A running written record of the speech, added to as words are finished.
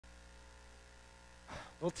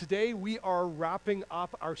Well, today we are wrapping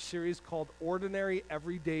up our series called Ordinary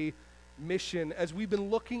Everyday Mission, as we've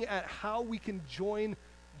been looking at how we can join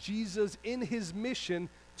Jesus in his mission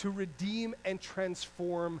to redeem and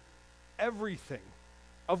transform everything,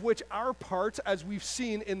 of which our part, as we've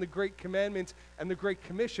seen in the Great Commandment and the Great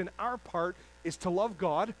Commission, our part is to love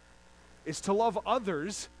God, is to love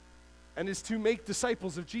others, and is to make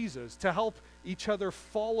disciples of Jesus, to help each other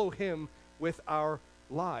follow him with our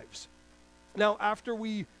lives. Now, after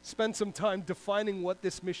we spent some time defining what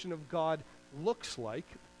this mission of God looks like,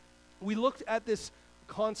 we looked at this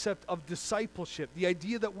concept of discipleship, the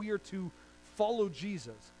idea that we are to follow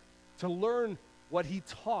Jesus, to learn what he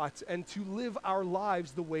taught, and to live our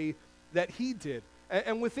lives the way that he did.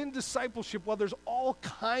 And within discipleship, well, there's all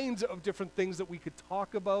kinds of different things that we could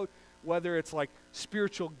talk about, whether it's like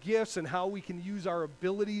spiritual gifts and how we can use our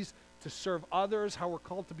abilities to serve others, how we're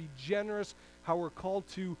called to be generous, how we're called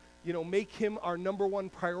to make him our number one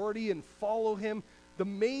priority and follow him. The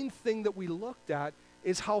main thing that we looked at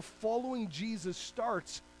is how following Jesus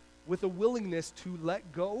starts with a willingness to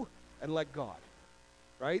let go and let God,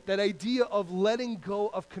 right? That idea of letting go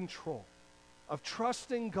of control, of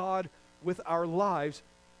trusting God with our lives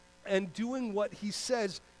and doing what he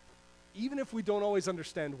says, even if we don't always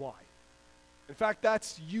understand why. In fact,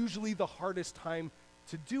 that's usually the hardest time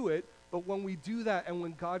to do it, but when we do that and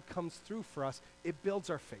when God comes through for us, it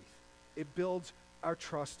builds our faith. It builds our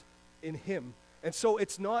trust in him. And so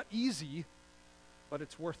it's not easy, but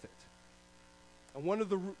it's worth it. And one of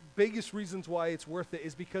the biggest reasons why it's worth it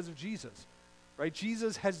is because of Jesus, right?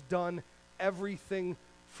 Jesus has done everything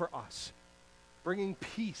for us, bringing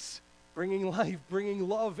peace, bringing life, bringing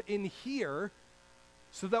love in here,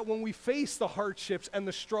 so that when we face the hardships and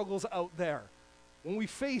the struggles out there, when we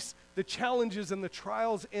face the challenges and the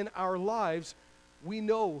trials in our lives, we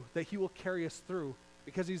know that he will carry us through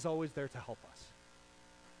because he's always there to help us.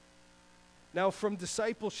 Now, from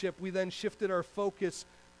discipleship, we then shifted our focus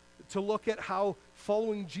to look at how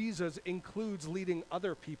following Jesus includes leading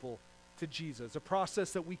other people to Jesus, a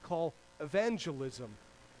process that we call evangelism.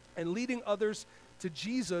 And leading others to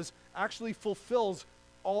Jesus actually fulfills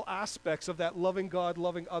all aspects of that loving God,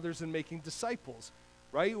 loving others, and making disciples,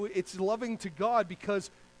 right? It's loving to God because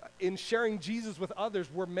in sharing Jesus with others,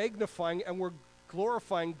 we're magnifying and we're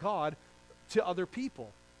glorifying God to other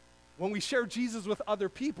people. When we share Jesus with other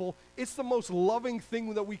people, it's the most loving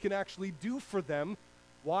thing that we can actually do for them.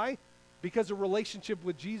 Why? Because a relationship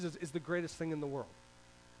with Jesus is the greatest thing in the world.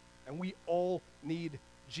 And we all need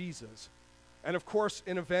Jesus. And of course,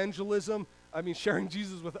 in evangelism, sharing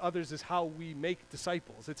Jesus with others is how we make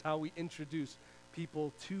disciples. It's how we introduce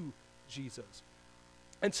people to Jesus.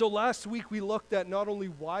 And so last week we looked at not only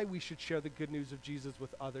why we should share the good news of Jesus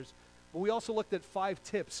with others, but we also looked at 5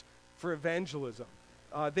 tips for evangelism.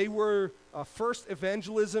 They were, first,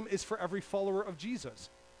 evangelism is for every follower of Jesus,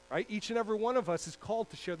 right? Each and every one of us is called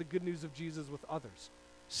to share the good news of Jesus with others.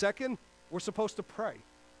 Second, we're supposed to pray,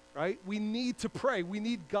 right? We need to pray. We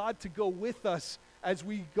need God to go with us as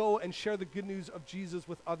we go and share the good news of Jesus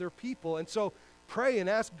with other people. And so pray and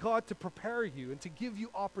ask God to prepare you and to give you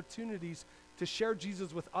opportunities to share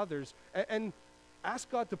Jesus with others. And ask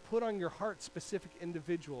God to put on your heart specific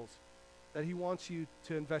individuals that he wants you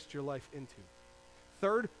to invest your life into.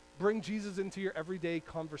 Third, bring Jesus into your everyday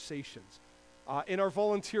conversations. In our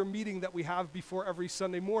volunteer meeting that we have before every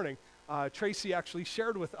Sunday morning, Tracy actually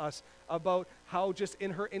shared with us about how just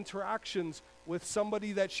in her interactions with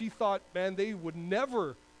somebody that she thought, man, they would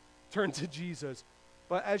never turn to Jesus.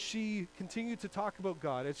 But as she continued to talk about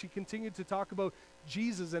God, as she continued to talk about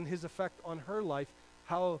Jesus and his effect on her life,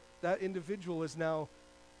 how that individual is now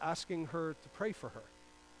asking her to pray for her.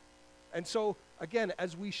 And so, again,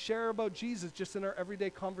 as we share about Jesus just in our everyday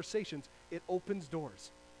conversations, it opens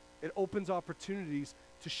doors. It opens opportunities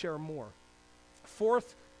to share more.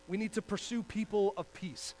 Fourth, we need to pursue people of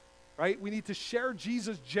peace, right? We need to share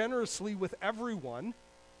Jesus generously with everyone,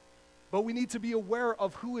 but we need to be aware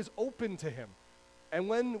of who is open to him. And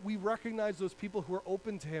when we recognize those people who are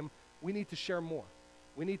open to him, we need to share more.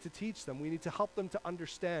 We need to teach them. We need to help them to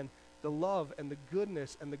understand the love and the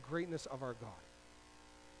goodness and the greatness of our God.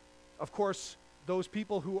 Of course, those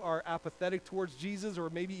people who are apathetic towards Jesus or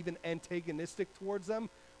maybe even antagonistic towards them,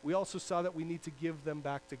 we also saw that we need to give them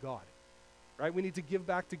back to God, right? We need to give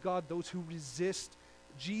back to God those who resist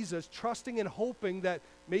Jesus, trusting and hoping that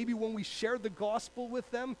maybe when we shared the gospel with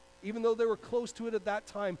them, even though they were close to it at that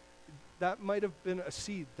time, that might have been a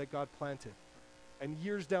seed that God planted. And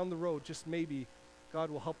years down the road, just maybe, God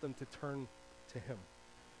will help them to turn to him.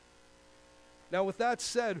 Now, with that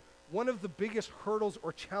said, one of the biggest hurdles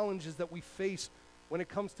or challenges that we face when it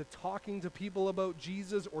comes to talking to people about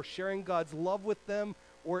Jesus or sharing God's love with them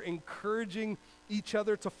or encouraging each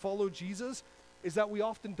other to follow Jesus is that we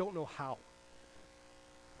often don't know how,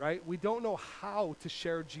 right? We don't know how to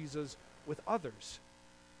share Jesus with others,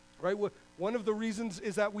 right? One of the reasons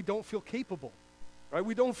is that we don't feel capable, right?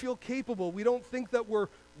 We don't feel capable. We don't think that we're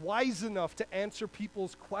wise enough to answer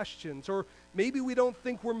people's questions, or maybe we don't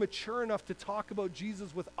think we're mature enough to talk about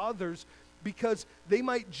Jesus with others because they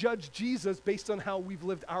might judge Jesus based on how we've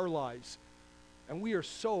lived our lives. And we are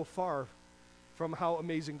so far from how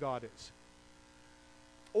amazing God is.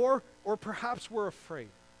 Or perhaps we're afraid,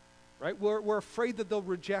 right? We're afraid that they'll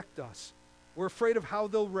reject us. We're afraid of how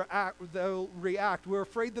they'll react. We're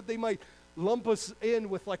afraid that they might lump us in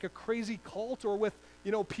with like a crazy cult, or with,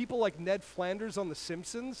 people like Ned Flanders on The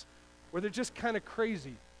Simpsons, where they're just kind of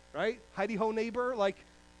crazy, right? Heidi Ho neighbor,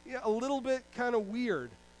 a little bit kind of weird.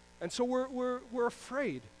 And so we're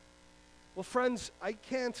afraid. Well, friends, I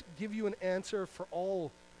can't give you an answer for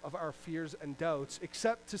all of our fears and doubts,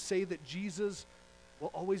 except to say that Jesus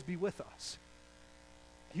will always be with us.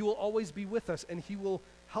 He will always be with us, and he will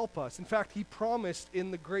help us. In fact, he promised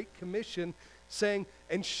in the Great Commission, saying,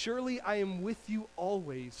 "And surely I am with you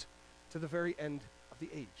always to the very end of the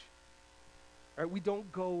age." Right? We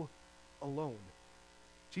don't go alone.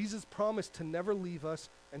 Jesus promised to never leave us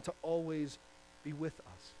and to always be with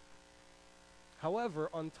us. However,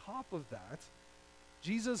 on top of that,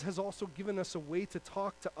 Jesus has also given us a way to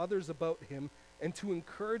talk to others about him and to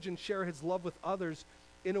encourage and share his love with others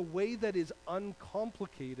in a way that is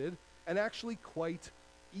uncomplicated and actually quite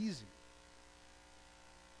easy.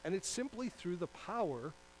 And it's simply through the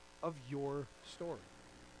power of your story.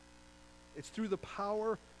 It's through the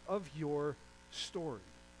power of your story.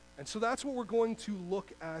 And so that's what we're going to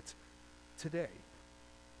look at today.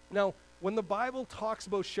 Now, when the Bible talks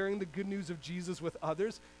about sharing the good news of Jesus with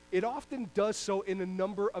others, it often does so in a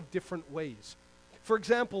number of different ways. For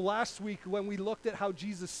example, last week when we looked at how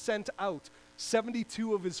Jesus sent out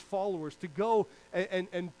 72 of his followers to go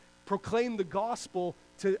and proclaim the gospel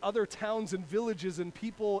to other towns and villages and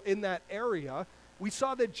people in that area, we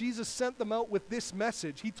saw that Jesus sent them out with this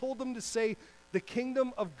message. He told them to say, "The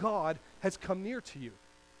kingdom of God has come near to you."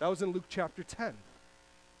 That was in Luke chapter 10.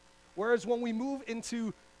 Whereas when we move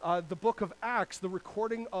into the book of Acts, the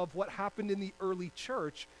recording of what happened in the early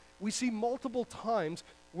church, we see multiple times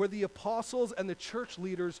where the apostles and the church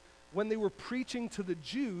leaders, when they were preaching to the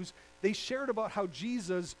Jews, they shared about how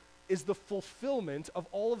Jesus is the fulfillment of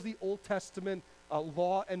all of the Old Testament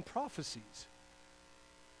law and prophecies.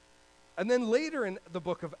 And then later in the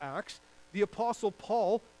book of Acts, the apostle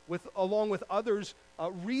Paul, along with others,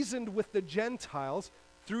 reasoned with the Gentiles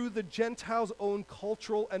through the Gentiles' own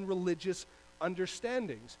cultural and religious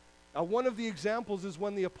understandings. Now, one of the examples is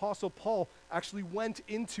when the apostle Paul actually went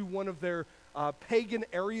into one of their pagan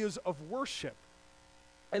areas of worship.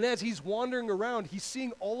 And as he's wandering around, he's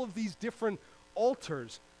seeing all of these different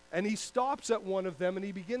altars. And he stops at one of them and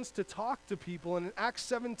he begins to talk to people. And in Acts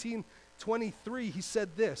 17:23, he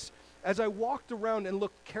said this: "As I walked around and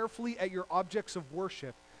looked carefully at your objects of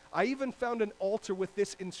worship, I even found an altar with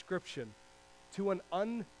this inscription: 'To an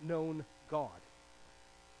unknown God.'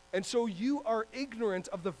 And so you are ignorant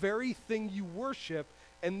of the very thing you worship,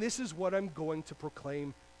 and this is what I'm going to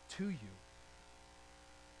proclaim to you."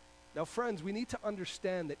 Now, friends, we need to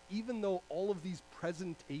understand that even though all of these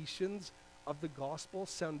presentations of the gospel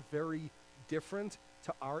sound very different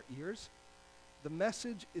to our ears, the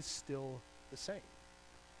message is still the same.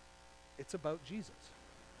 It's about Jesus.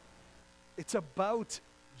 It's about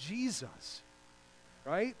Jesus,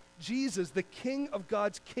 right? Jesus, the King of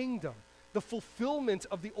God's kingdom, the fulfillment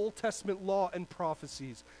of the Old Testament law and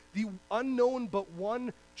prophecies, the unknown but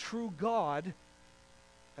one true God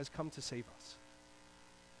has come to save us.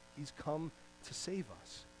 He's come to save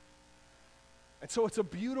us. And so it's a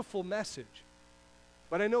beautiful message.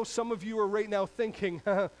 But I know some of you are right now thinking,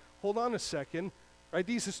 hold on a second, right?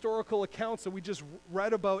 These historical accounts that we just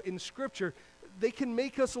read about in Scripture, they can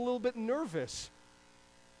make us a little bit nervous,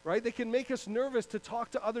 right? They can make us nervous to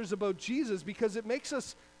talk to others about Jesus because it makes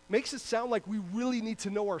it sound like we really need to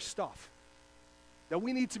know our stuff. That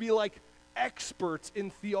we need to be like experts in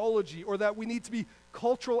theology, or that we need to be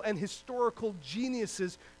cultural and historical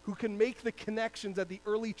geniuses who can make the connections that the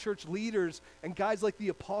early church leaders and guys like the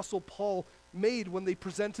Apostle Paul made when they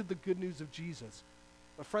presented the good news of Jesus.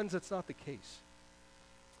 But friends, that's not the case.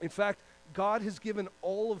 In fact, God has given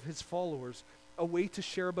all of his followers a way to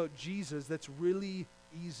share about Jesus that's really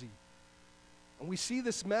easy. And we see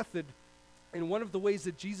this method in one of the ways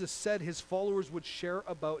that Jesus said his followers would share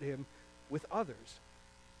about him with others.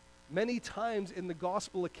 Many times in the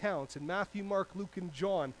gospel accounts, in Matthew, Mark, Luke, and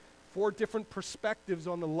John, 4 different perspectives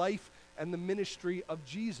on the life and the ministry of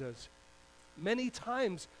Jesus, Many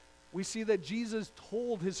times we see that Jesus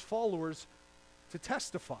told his followers to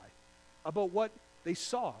testify about what they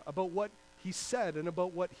saw, about what he said, and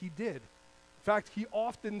about what he did. In fact, he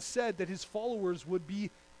often said that his followers would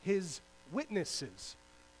be his witnesses,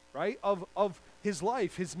 right, of his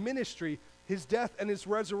life, his ministry, his death, and his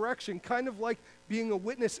resurrection, kind of like being a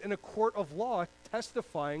witness in a court of law,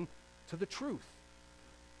 testifying to the truth.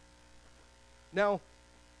 Now,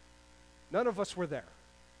 none of us were there,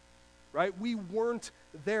 right? We weren't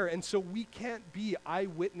there, and so we can't be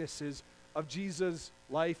eyewitnesses of Jesus'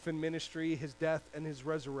 life and ministry, his death and his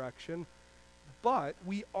resurrection, but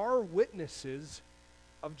we are witnesses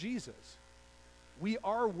of Jesus. We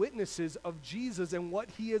are witnesses of Jesus and what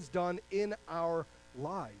he has done in our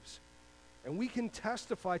lives. And we can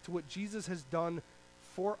testify to what Jesus has done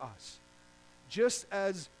for us, just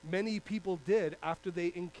as many people did after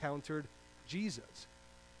they encountered Jesus.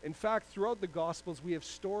 In fact, throughout the Gospels, we have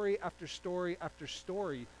story after story after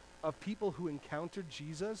story of people who encountered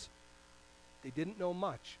Jesus. They didn't know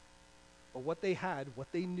much, but what they had,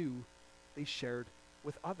 what they knew, they shared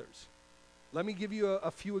with others. Let me give you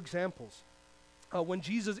a few examples. When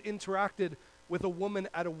Jesus interacted with a woman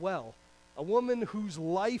at a well, a woman whose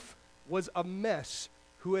life was a mess,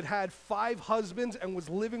 who had had 5 husbands and was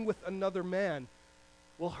living with another man.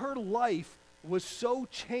 Well, her life was so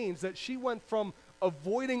changed that she went from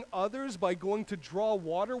avoiding others by going to draw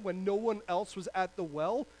water when no one else was at the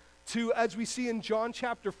well, to, as we see in John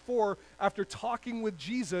chapter 4, after talking with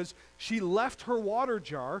Jesus, she left her water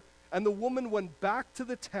jar, and the woman went back to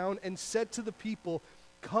the town and said to the people,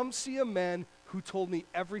 "Come see a man who told me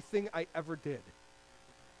everything I ever did."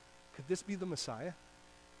 Could this be the Messiah?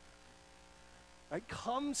 Right?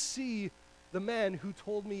 Come see the man who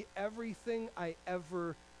told me everything I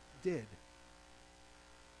ever did.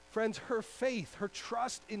 Friends, her faith, her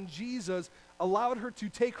trust in Jesus allowed her to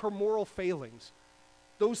take her moral failings,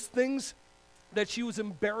 those things that she was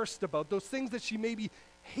embarrassed about, those things that she maybe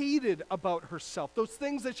hated about herself, those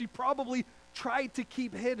things that she probably tried to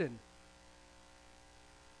keep hidden.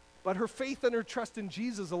 But her faith and her trust in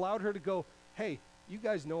Jesus allowed her to go, "Hey, you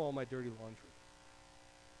guys know all my dirty laundry.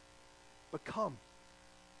 But come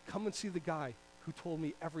and see the guy who told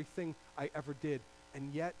me everything I ever did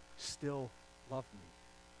and yet still loved me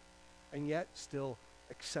and yet still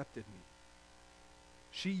accepted me."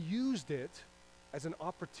 She used it as an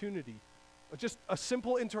opportunity, just a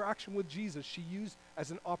simple interaction with Jesus, she used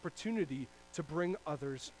as an opportunity to bring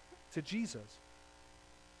others to Jesus.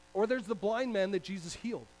 Or there's the blind man that Jesus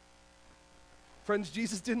healed. Friends,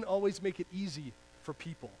 Jesus didn't always make it easy for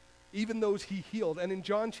people, even those he healed. And in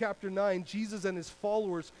John chapter 9, Jesus and his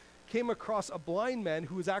followers came across a blind man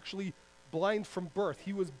who was actually blind from birth.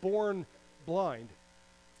 He was born blind.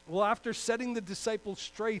 Well, after setting the disciples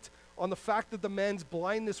straight on the fact that the man's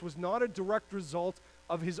blindness was not a direct result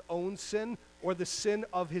of his own sin or the sin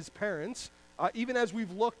of his parents, even as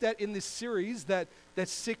we've looked at in this series, that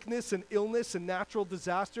sickness and illness and natural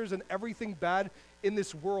disasters and everything bad in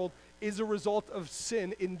this world is a result of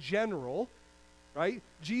sin in general, right?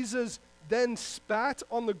 Jesus then spat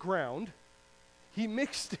on the ground. He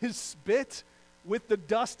mixed his spit with the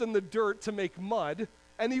dust and the dirt to make mud,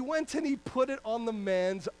 and he went and he put it on the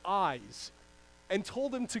man's eyes and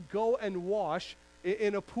told him to go and wash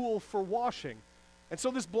in a pool for washing. And so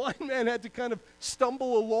this blind man had to kind of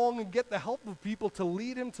stumble along and get the help of people to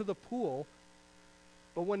lead him to the pool.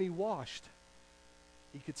 But when he washed,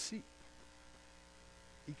 he could see.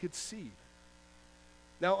 He could see.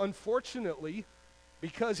 Now, unfortunately,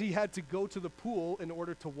 because he had to go to the pool in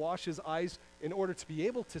order to wash his eyes, in order to be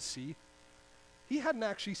able to see, he hadn't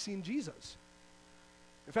actually seen Jesus.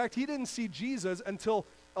 In fact, he didn't see Jesus until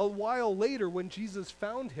a while later when Jesus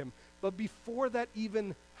found him. But before that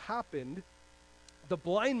even happened, the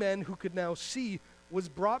blind man who could now see was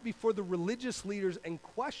brought before the religious leaders and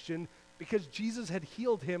questioned because Jesus had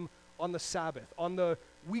healed him on the Sabbath, on the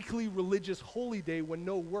weekly religious holy day when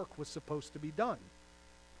no work was supposed to be done.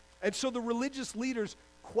 And so the religious leaders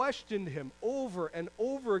questioned him over and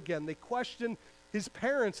over again. They questioned his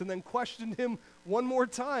parents and then questioned him one more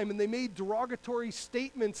time, and they made derogatory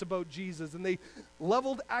statements about Jesus, and they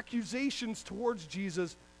leveled accusations towards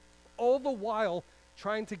Jesus, all the while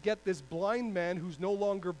trying to get this blind man who's no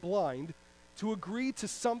longer blind to agree to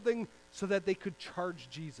something so that they could charge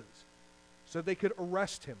Jesus, so they could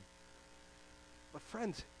arrest him. But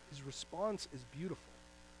friends, his response is beautiful.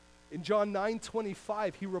 In John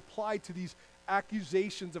 9:25, he replied to these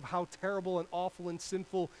accusations of how terrible and awful and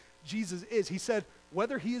sinful Jesus is. He said,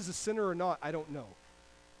 "Whether he is a sinner or not, I don't know.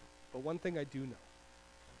 But one thing I do know.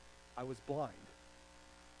 I was blind,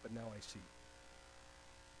 but now I see."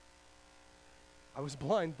 I was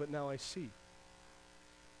blind, but now I see.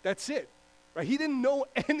 That's it, right? He didn't know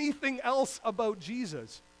anything else about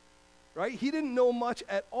Jesus, right? He didn't know much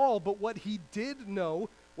at all, but what he did know,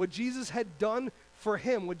 what Jesus had done for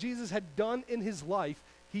him, what Jesus had done in his life,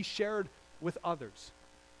 he shared with others.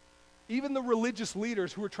 Even the religious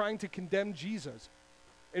leaders who were trying to condemn Jesus.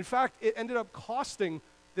 In fact, it ended up costing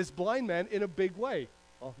this blind man in a big way.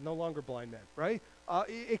 Well, no longer blind man, right?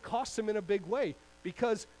 It cost him in a big way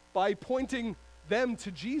because by pointing them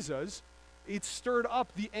to Jesus, it stirred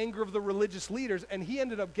up the anger of the religious leaders, and he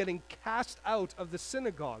ended up getting cast out of the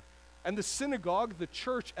synagogue. And the synagogue, the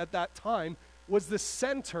church at that time, was the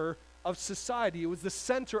center of society. It was the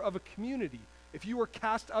center of a community. If you were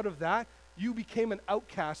cast out of that, you became an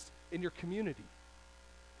outcast in your community.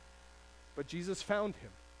 But Jesus found him.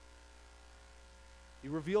 He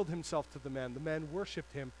revealed himself to the man. The man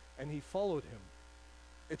worshiped him, and he followed him.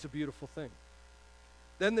 It's a beautiful thing.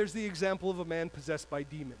 Then there's the example of a man possessed by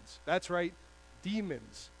demons. That's right,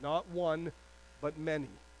 demons. Not one, but many.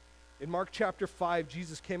 In Mark chapter 5,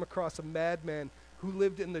 Jesus came across a madman who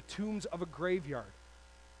lived in the tombs of a graveyard,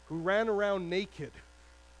 who ran around naked,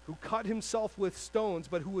 who cut himself with stones,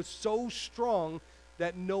 but who was so strong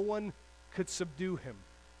that no one could subdue him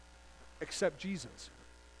except Jesus.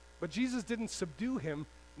 But Jesus didn't subdue him.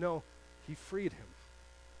 No, he freed him.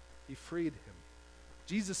 He freed him.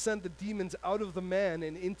 Jesus sent the demons out of the man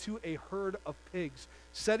and into a herd of pigs,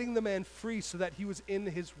 setting the man free so that he was in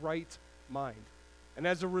his right mind. And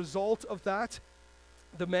as a result of that,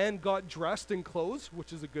 the man got dressed in clothes,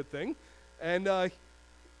 which is a good thing. And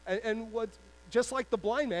what, just like the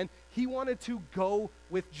blind man, he wanted to go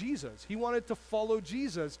with Jesus. He wanted to follow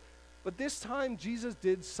Jesus. But this time, Jesus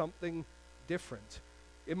did something different.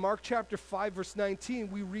 In Mark chapter 5, verse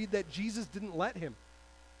 19, we read that Jesus didn't let him.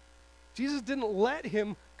 Jesus didn't let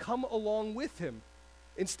him come along with him.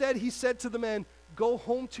 Instead, he said to the man, "Go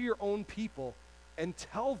home to your own people and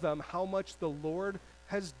tell them how much the Lord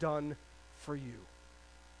has done for you."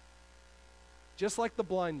 Just like the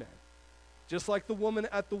blind man, just like the woman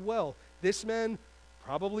at the well, this man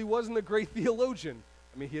probably wasn't a great theologian.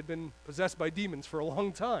 I mean, he had been possessed by demons for a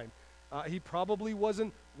long time. He probably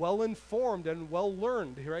wasn't well-informed and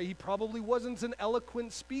well-learned, right? He probably wasn't an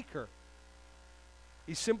eloquent speaker.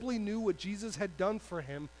 He simply knew what Jesus had done for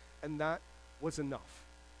him, and that was enough.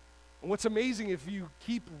 And what's amazing, if you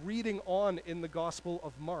keep reading on in the Gospel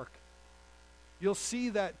of Mark, you'll see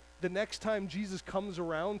that the next time Jesus comes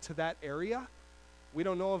around to that area, we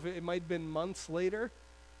don't know if it might have been months later,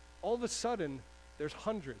 all of a sudden, there's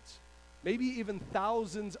hundreds, maybe even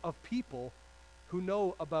thousands of people who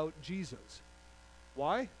know about Jesus.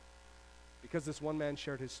 Why? Because this one man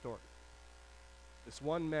shared his story. This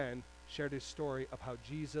one man shared his story of how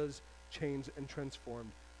Jesus changed and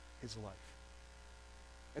transformed his life.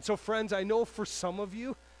 And so, friends, I know for some of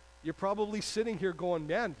you, you're probably sitting here going,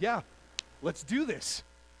 "Man, yeah, let's do this,"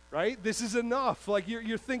 right? This is enough. Like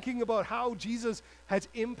you're thinking about how Jesus has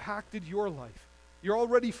impacted your life. You're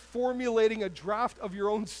already formulating a draft of your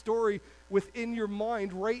own story within your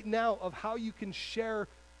mind right now of how you can share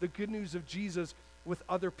the good news of Jesus with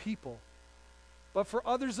other people. But for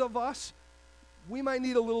others of us, we might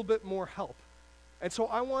need a little bit more help. And so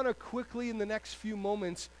I want to quickly, in the next few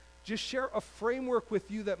moments, just share a framework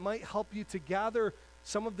with you that might help you to gather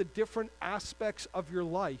some of the different aspects of your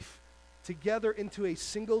life together into a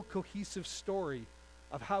single cohesive story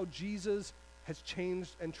of how Jesus has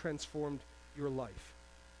changed and transformed your life.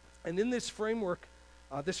 And in this framework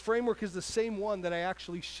is the same one that I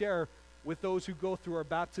actually share with those who go through our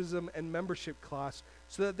baptism and membership class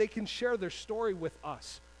so that they can share their story with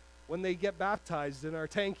us when they get baptized in our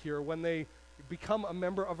tank here, when they become a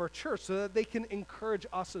member of our church, so that they can encourage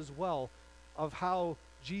us as well of how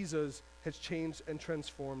Jesus has changed and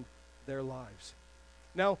transformed their lives.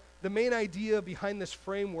 Now, the main idea behind this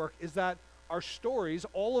framework is that our stories,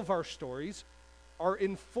 all of our stories, are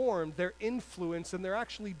informed, they're influenced, and they're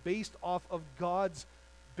actually based off of God's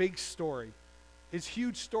big story, his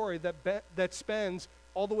huge story that spans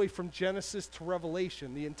all the way from Genesis to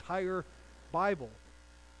Revelation, the entire Bible.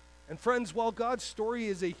 And friends, while God's story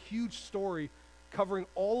is a huge story covering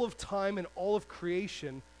all of time and all of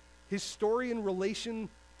creation, his story in relation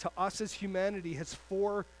to us as humanity has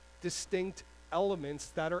four distinct elements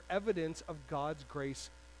that are evidence of God's grace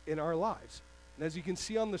in our lives. And as you can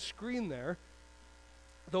see on the screen there,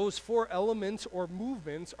 those four elements or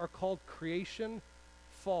movements are called creation,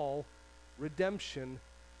 fall, redemption,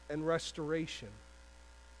 and restoration.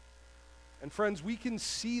 And friends, we can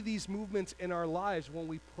see these movements in our lives when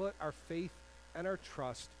we put our faith and our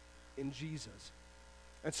trust in Jesus.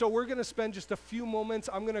 And so we're going to spend just a few moments.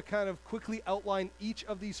 I'm going to kind of quickly outline each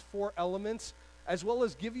of these four elements, as well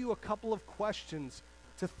as give you a couple of questions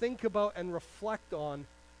to think about and reflect on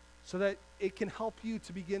so that it can help you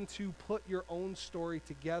to begin to put your own story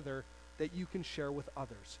together that you can share with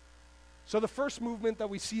others. So the first movement that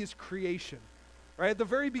we see is creation. Right? At the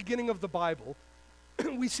very beginning of the Bible,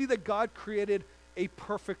 we see that God created a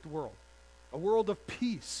perfect world, a world of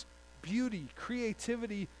peace, beauty,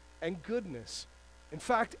 creativity, and goodness. In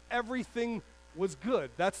fact, everything was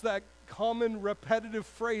good. That's that common repetitive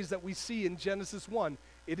phrase that we see in Genesis 1.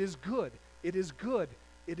 It is good. It is good.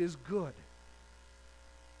 It is good.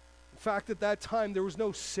 In fact, at that time, there was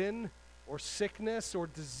no sin or sickness or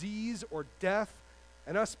disease or death.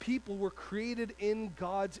 And us people were created in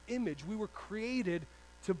God's image. We were created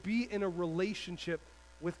to be in a relationship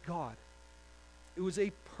with God. It was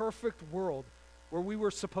a perfect world where we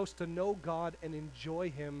were supposed to know God and enjoy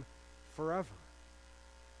Him forever.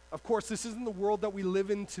 Of course, this isn't the world that we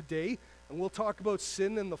live in today, and we'll talk about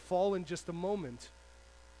sin and the fall in just a moment.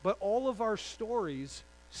 But all of our stories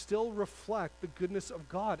still reflect the goodness of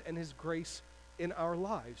God and His grace in our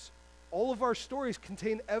lives. All of our stories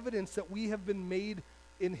contain evidence that we have been made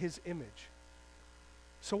in His image.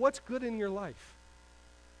 So what's good in your life?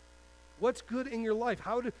 What's good in your life?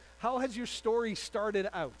 How has your story started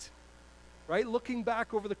out? Right? Looking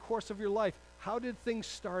back over the course of your life, how did things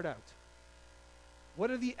start out?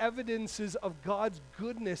 What are the evidences of God's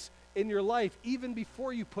goodness in your life even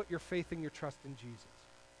before you put your faith and your trust in Jesus?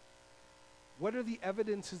 What are the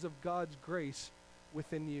evidences of God's grace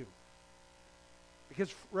within you?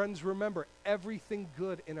 Because friends, remember, everything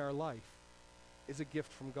good in our life is a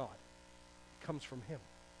gift from God. It comes from Him.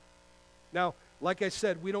 Now, like I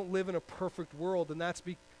said, we don't live in a perfect world, and that's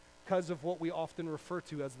because of what we often refer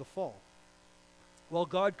to as the fall. While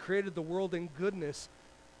God created the world in goodness,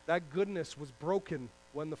 that goodness was broken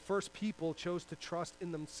when the first people chose to trust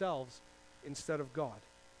in themselves instead of God.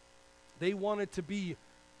 They wanted to be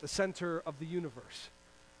the center of the universe.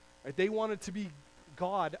 Right? They wanted to be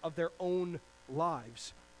God of their own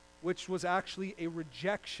lives, which was actually a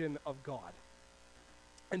rejection of God.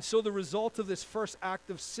 And so the result of this first act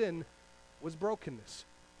of sin was brokenness.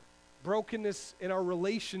 Brokenness in our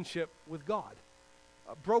relationship with God.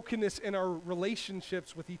 Brokenness in our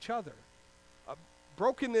relationships with each other.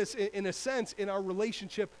 Brokenness, in a sense, in our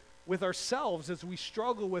relationship with ourselves as we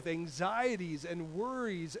struggle with anxieties and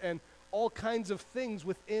worries and all kinds of things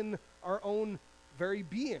within our own very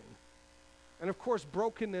being. And of course,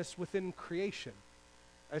 brokenness within creation,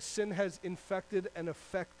 as sin has infected and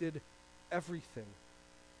affected everything.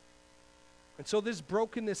 And so this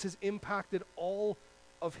brokenness has impacted all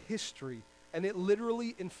of history, and it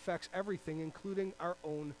literally infects everything, including our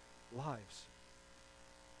own lives.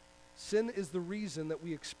 Sin is the reason that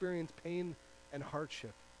we experience pain and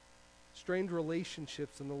hardship, strained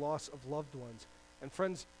relationships, and the loss of loved ones. And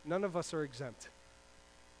friends, none of us are exempt.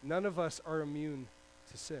 None of us are immune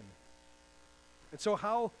to sin. And so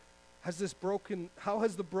how has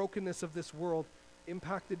the brokenness of this world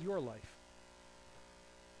impacted your life?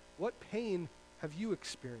 What pain have you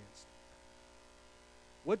experienced?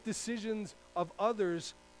 What decisions of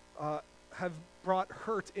others have brought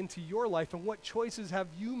hurt into your life, and what choices have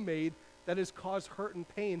you made that has caused hurt and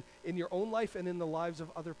pain in your own life and in the lives of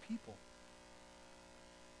other people?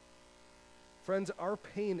 Friends, our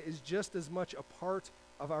pain is just as much a part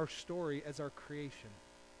of our story as our creation.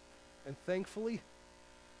 And thankfully,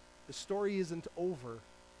 the story isn't over.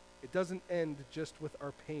 It doesn't end just with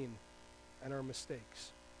our pain and our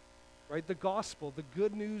mistakes. Right? The gospel, the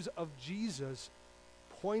good news of Jesus,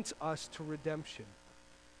 points us to redemption.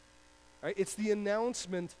 Right? It's the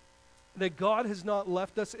announcement that God has not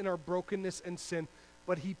left us in our brokenness and sin,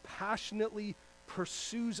 but He passionately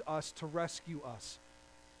pursues us to rescue us.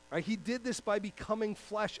 Right? He did this by becoming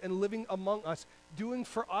flesh and living among us, doing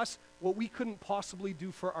for us what we couldn't possibly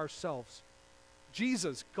do for ourselves.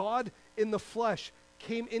 Jesus, God in the flesh,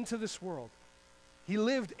 came into this world. He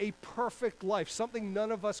lived a perfect life, something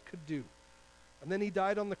none of us could do. And then He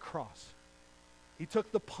died on the cross. He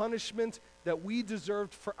took the punishment that we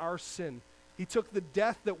deserved for our sin. He took the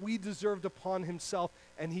death that we deserved upon Himself,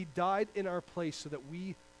 and He died in our place so that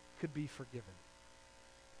we could be forgiven.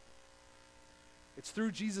 It's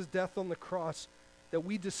through Jesus' death on the cross that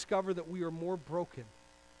we discover that we are more broken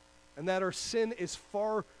and that our sin is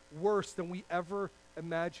far worse than we ever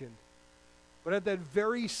imagined. But at that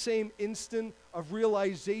very same instant of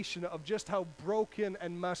realization of just how broken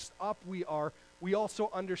and messed up we are, we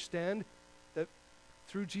also understand that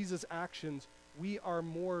through Jesus' actions, we are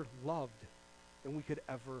more loved than we could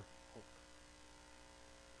ever hope.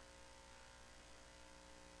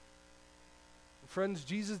 Friends,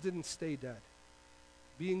 Jesus didn't stay dead.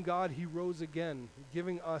 Being God, He rose again,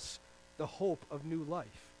 giving us the hope of new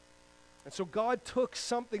life. And so God took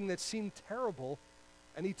something that seemed terrible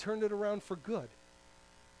and he turned it around for good.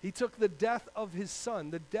 He took the death of his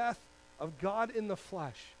son, the death of God in the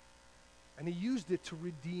flesh, and he used it to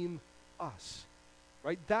redeem us.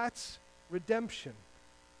 Right? That's redemption.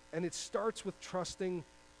 And it starts with trusting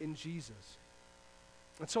in Jesus.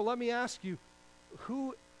 And so let me ask you,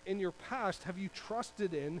 who in your past have you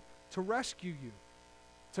trusted in to rescue you,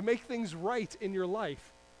 to make things right in your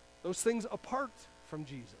life, those things apart from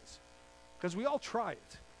Jesus? Because we all try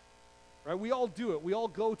it, right? We all do it. We all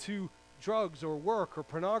go to drugs or work or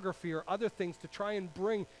pornography or other things to try and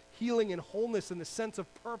bring healing and wholeness and a sense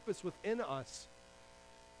of purpose within us.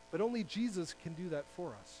 But only Jesus can do that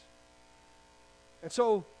for us. And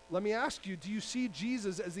so let me ask you, do you see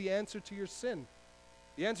Jesus as the answer to your sin?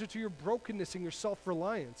 The answer to your brokenness and your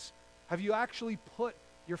self-reliance? Have you actually put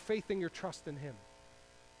your faith and your trust in him?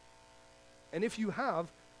 And if you have,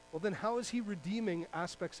 well then how is he redeeming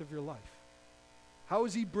aspects of your life? How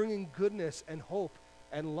is he bringing goodness and hope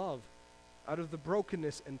and love out of the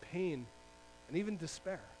brokenness and pain and even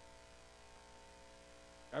despair?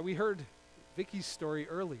 We heard Vicky's story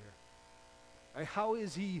earlier. How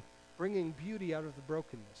is he bringing beauty out of the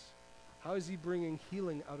brokenness? How is he bringing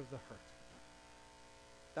healing out of the hurt?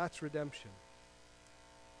 That's redemption.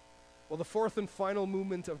 Well, the fourth and final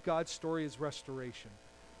movement of God's story is restoration.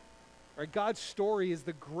 Right? God's story is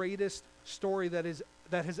the greatest story that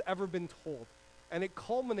has ever been told. And it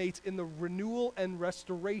culminates in the renewal and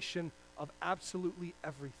restoration of absolutely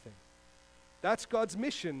everything. That's God's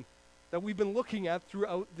mission that we've been looking at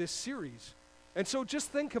throughout this series. And so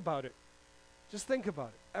just think about it. Just think about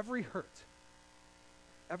it. Every hurt,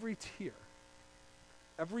 every tear,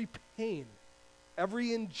 every pain,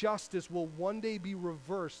 every injustice will one day be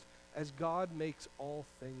reversed as God makes all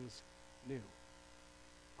things new.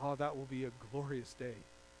 Oh, that will be a glorious day.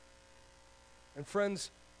 And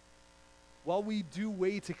friends, while we do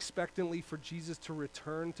wait expectantly for Jesus to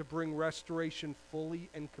return to bring restoration fully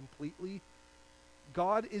and completely,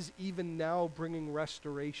 God is even now bringing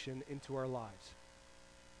restoration into our lives.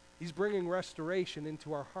 He's bringing restoration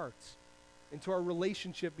into our hearts, into our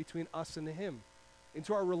relationship between us and him,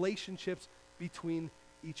 into our relationships between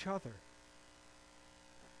each other.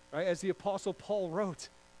 Right? As the Apostle Paul wrote,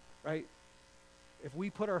 right? If we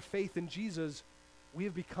put our faith in Jesus, we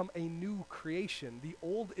have become a new creation. The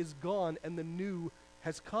old is gone and the new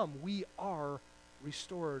has come. We are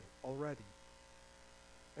restored already.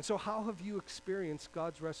 And so how have you experienced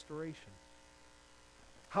God's restoration?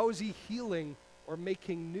 How is he healing or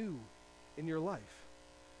making new in your life?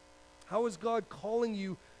 How is God calling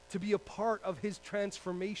you to be a part of his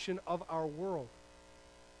transformation of our world?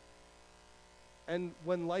 And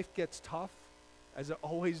when life gets tough, as it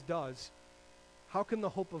always does, how can the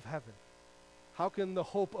hope of heaven, how can the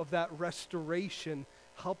hope of that restoration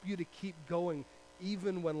help you to keep going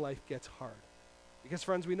even when life gets hard? Because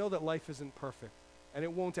friends, we know that life isn't perfect, and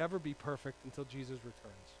it won't ever be perfect until Jesus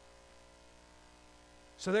returns.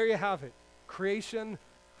 So there you have it. Creation,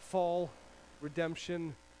 fall,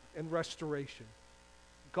 redemption, and restoration.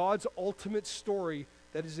 God's ultimate story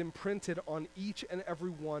that is imprinted on each and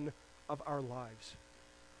every one of our lives.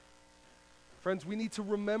 Friends, we need to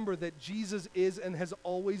remember that Jesus is and has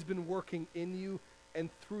always been working in you and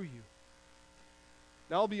through you.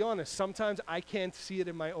 Now, I'll be honest, sometimes I can't see it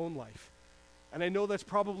in my own life. And I know that's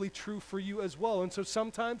probably true for you as well. And so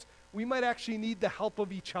sometimes we might actually need the help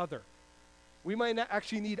of each other. We might not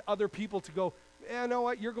actually need other people to go, you know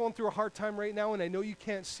what, you're going through a hard time right now, and I know you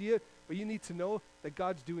can't see it, but you need to know that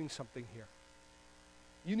God's doing something here.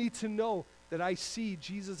 You need to know that I see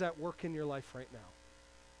Jesus at work in your life right now.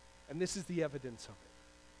 And this is the evidence of it.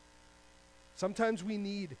 Sometimes we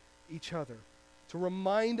need each other to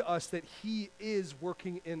remind us that he is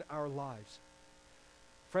working in our lives.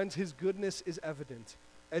 Friends, his goodness is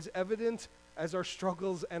evident as our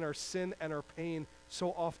struggles and our sin and our pain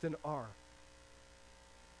so often are.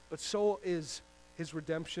 But so is his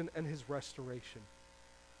redemption and his restoration.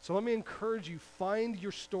 So let me encourage you, find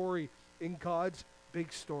your story in God's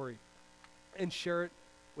big story and share it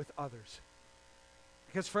with others.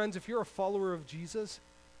 Because friends, if you're a follower of Jesus,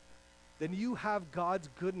 then you have God's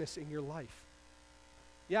goodness in your life.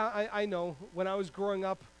 Yeah, I know, when I was growing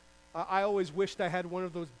up, I always wished I had one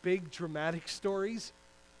of those big dramatic stories.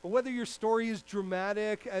 But whether your story is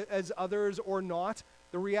dramatic as others or not,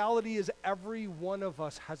 the reality is every one of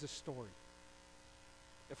us has a story.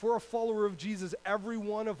 If we're a follower of Jesus, every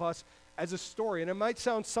one of us has a story. And it might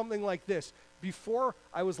sound something like this. Before,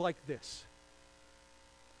 I was like this.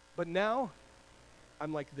 But now,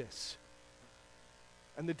 I'm like this.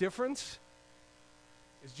 And the difference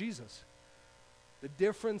is Jesus. The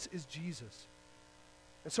difference is Jesus.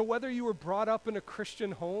 And so whether you were brought up in a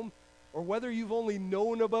Christian home, or whether you've only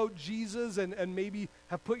known about Jesus and maybe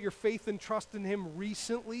have put your faith and trust in him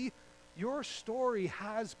recently, your story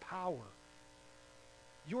has power.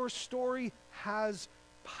 Your story has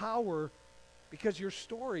power because your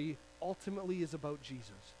story ultimately is about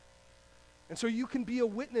Jesus. And so you can be a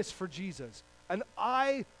witness for Jesus, an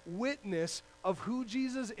eyewitness of who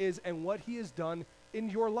Jesus is and what he has done in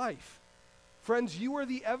your life. Friends, you are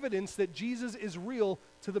the evidence that Jesus is real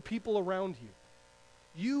to the people around you.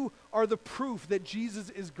 You are the proof that Jesus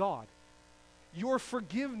is God. Your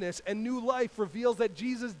forgiveness and new life reveals that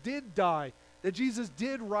Jesus did die, that Jesus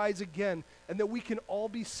did rise again, and that we can all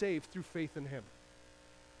be saved through faith in him.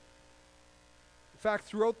 In fact,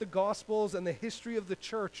 throughout the Gospels and the history of the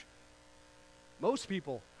church, most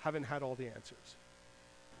people haven't had all the answers.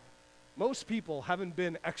 Most people haven't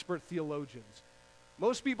been expert theologians.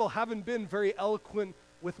 Most people haven't been very eloquent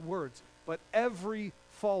with words, but every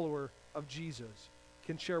follower of Jesus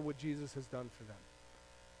can share what Jesus has done for them.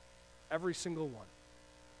 Every single one.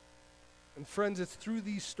 And friends, it's through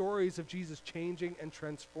these stories of Jesus changing and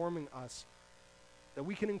transforming us that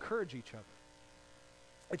we can encourage each other.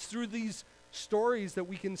 It's through these stories that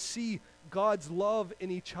we can see God's love in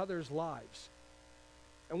each other's lives.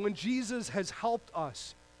 And when Jesus has helped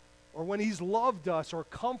us, or when he's loved us or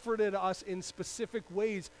comforted us in specific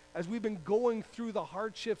ways as we've been going through the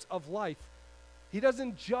hardships of life, he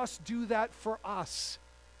doesn't just do that for us.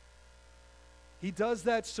 He does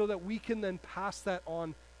that so that we can then pass that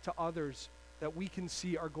on to others that we can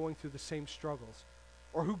see are going through the same struggles,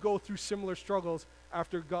 or who go through similar struggles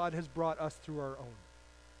after God has brought us through our own.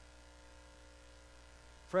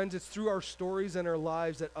 Friends, it's through our stories and our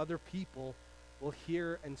lives that other people will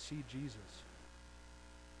hear and see Jesus.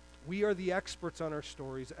 We are the experts on our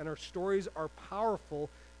stories, and our stories are powerful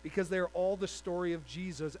because they are all the story of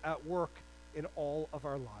Jesus at work in all of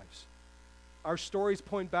our lives. Our stories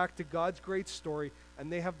point back to God's great story,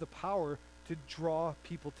 and they have the power to draw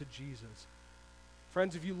people to Jesus.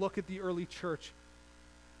 Friends, if you look at the early church,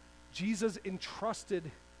 Jesus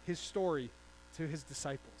entrusted his story to his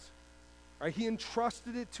disciples. Right? He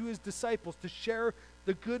entrusted it to his disciples to share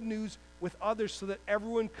the good news with others so that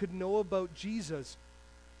everyone could know about Jesus.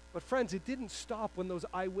 But friends, it didn't stop when those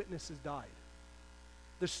eyewitnesses died.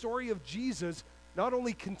 The story of Jesus not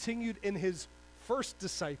only continued in his first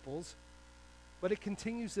disciples, but it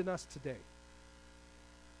continues in us today.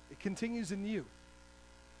 It continues in you,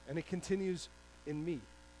 and it continues in me.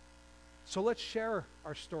 So let's share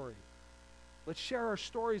our story. Let's share our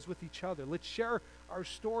stories with each other. Let's share our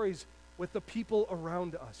stories with the people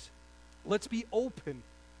around us. Let's be open.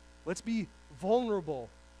 Let's be vulnerable.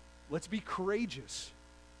 Let's be courageous.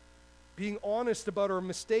 Being honest about our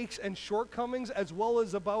mistakes and shortcomings as well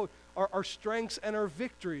as about our strengths and our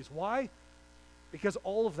victories. Why? Because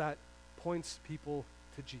all of that points people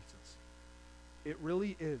to Jesus. It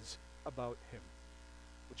really is about him.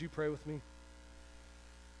 Would you pray with me?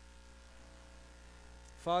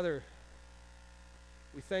 Father,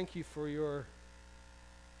 we thank you for your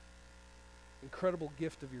incredible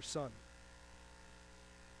gift of your Son.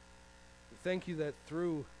 We thank you that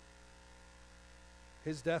through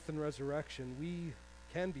his death and resurrection, we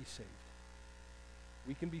can be saved.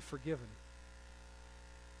 We can be forgiven.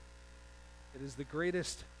 It is the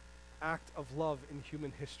greatest act of love in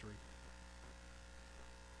human history.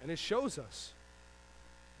 And it shows us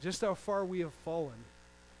just how far we have fallen,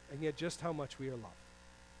 and yet just how much we are loved.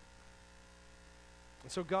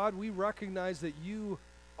 And so, God, we recognize that you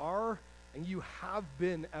are and you have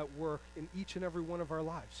been at work in each and every one of our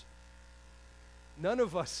lives. None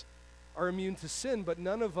of us are immune to sin, but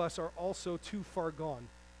none of us are also too far gone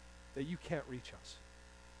that you can't reach us.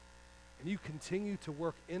 And you continue to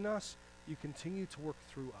work in us. You continue to work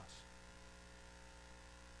through us.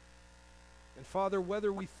 And Father,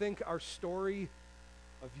 whether we think our story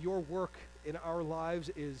of your work in our lives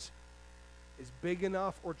is big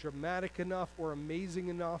enough or dramatic enough or amazing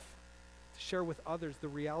enough to share with others, the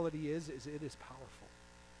reality is it is powerful.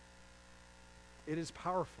 It is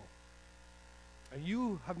powerful. And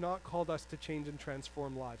you have not called us to change and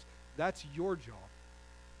transform lives. That's your job.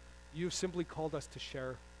 You've simply called us to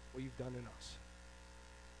share what you've done in us.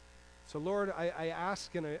 So Lord, I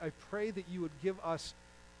ask and I pray that you would give us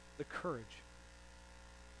the courage.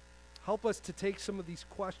 Help us to take some of these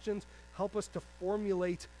questions. Help us to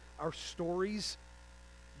formulate our stories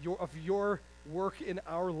of your work in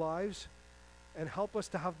our lives, and help us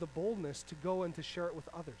to have the boldness to go and to share it with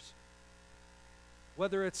others.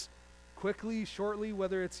 Whether it's quickly, shortly,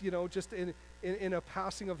 whether it's, just in a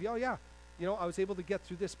passing of, I was able to get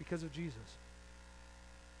through this because of Jesus.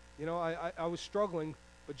 I was struggling,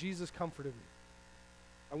 but Jesus comforted me.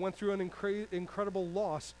 I went through an incredible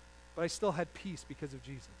loss, but I still had peace because of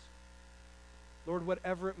Jesus. Lord,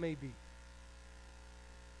 whatever it may be,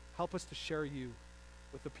 help us to share you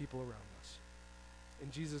with the people around us.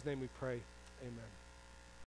 In Jesus' name we pray, amen.